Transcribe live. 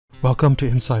Welcome to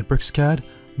Inside BricsCAD.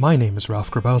 My name is Ralph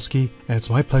Grabowski, and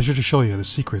it's my pleasure to show you the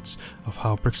secrets of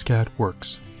how BricsCAD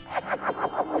works.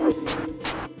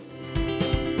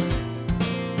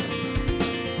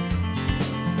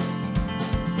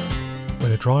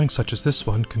 When a drawing such as this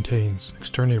one contains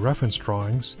externally referenced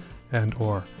drawings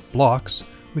and/or blocks,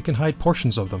 we can hide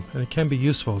portions of them, and it can be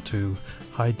useful to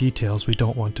hide details we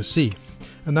don't want to see.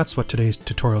 And that's what today's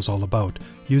tutorial is all about,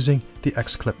 using the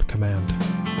XClip command.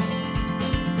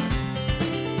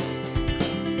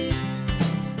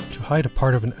 To hide a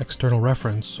part of an external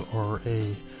reference or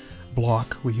a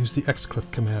block, we use the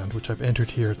XClip command, which I've entered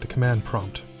here at the command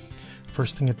prompt.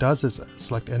 First thing it does is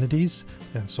select entities,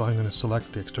 and so I'm going to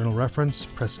select the external reference,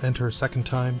 press enter a second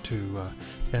time to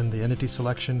end the entity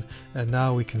selection, and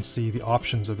now we can see the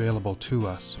options available to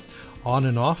us. On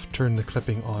and off, turn the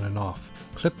clipping on and off.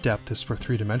 Clip depth is for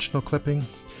three-dimensional clipping.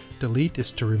 Delete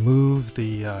is to remove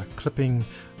the clipping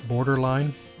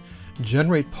borderline.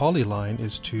 Generate polyline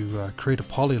is to create a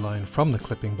polyline from the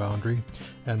clipping boundary,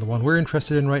 and the one we're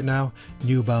interested in right now,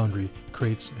 new boundary,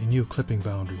 creates a new clipping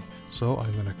boundary. So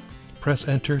I'm going to press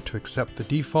enter to accept the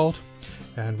default,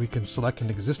 and we can select an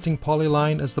existing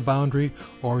polyline as the boundary,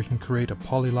 or we can create a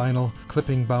polylinal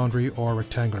clipping boundary or a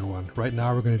rectangular one. Right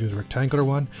now we're going to do the rectangular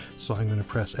one, so I'm going to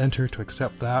press enter to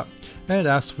accept that, and it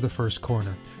asks for the first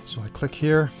corner. So I click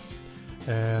here,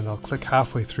 and I'll click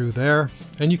halfway through there,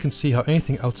 and you can see how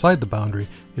anything outside the boundary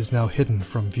is now hidden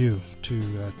from view.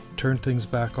 To turn things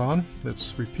back on,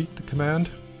 let's repeat the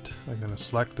command. I'm going to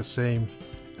select the same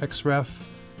xref,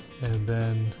 and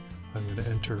then I'm going to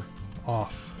enter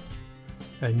off.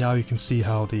 And now you can see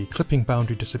how the clipping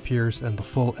boundary disappears and the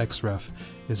full xref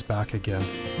is back again.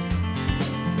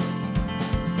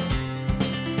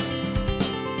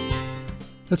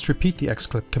 Let's repeat the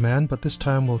XClip command, but this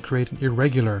time we'll create an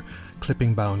irregular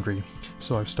clipping boundary.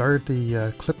 So I've started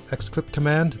the XClip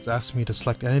command. It's asking me to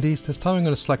select entities. This time I'm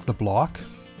going to select the block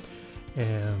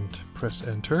and press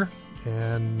enter.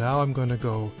 And now I'm going to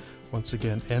go once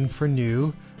again N for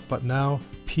new, but now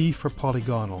P for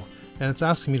polygonal. And it's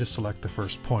asking me to select the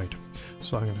first point.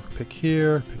 So I'm going to pick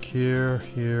here,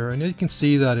 here, and you can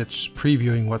see that it's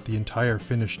previewing what the entire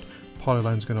finished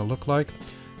polyline is going to look like.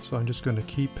 So I'm just going to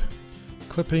keep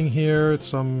clipping here at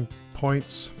some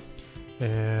points,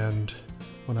 and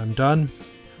when I'm done,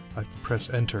 I can press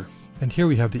enter. And here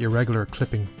we have the irregular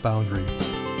clipping boundary.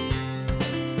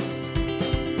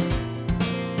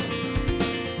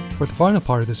 For the final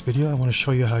part of this video, I want to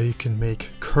show you how you can make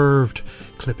curved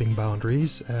clipping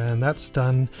boundaries, and that's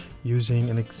done using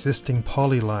an existing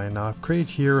polyline. Now I've created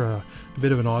here a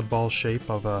bit of an oddball shape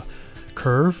of a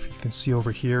curve. You can see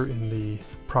over here in the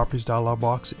properties dialog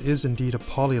box, it is indeed a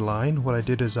polyline. What I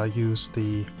did is I used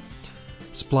the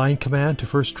spline command to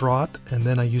first draw it, and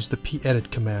then I used the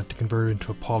pedit command to convert it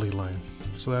into a polyline.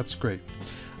 So that's great.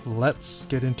 Let's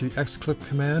get into the XClip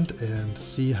command and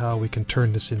see how we can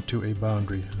turn this into a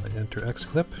boundary. I enter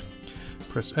XClip,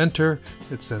 press enter,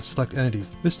 it says select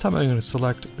entities. This time I'm going to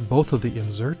select both of the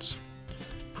inserts,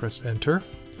 press enter,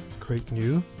 create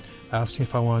new, asking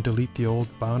if I want to delete the old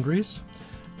boundaries.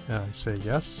 I say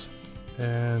yes,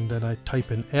 and then I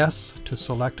type in S to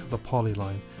select the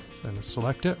polyline. I'm going to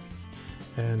select it,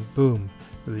 and boom,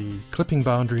 the clipping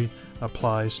boundary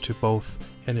applies to both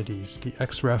entities, the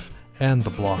xref and the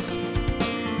block.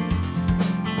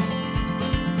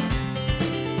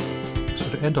 So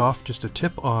to end off, just a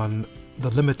tip on the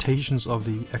limitations of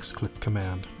the XClip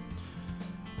command.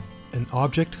 An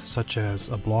object such as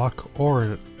a block or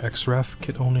an xref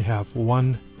can only have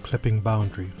one clipping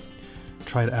boundary.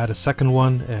 Try to add a second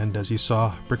one, and as you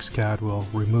saw, BricsCAD will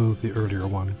remove the earlier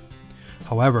one.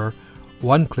 However,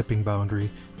 one clipping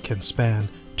boundary can span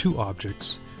two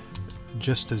objects,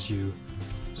 just as you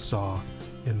saw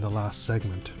in the last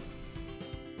segment.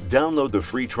 Download the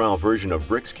free trial version of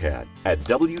BricsCAD at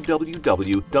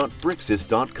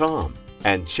www.bricsys.com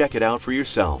and check it out for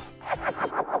yourself.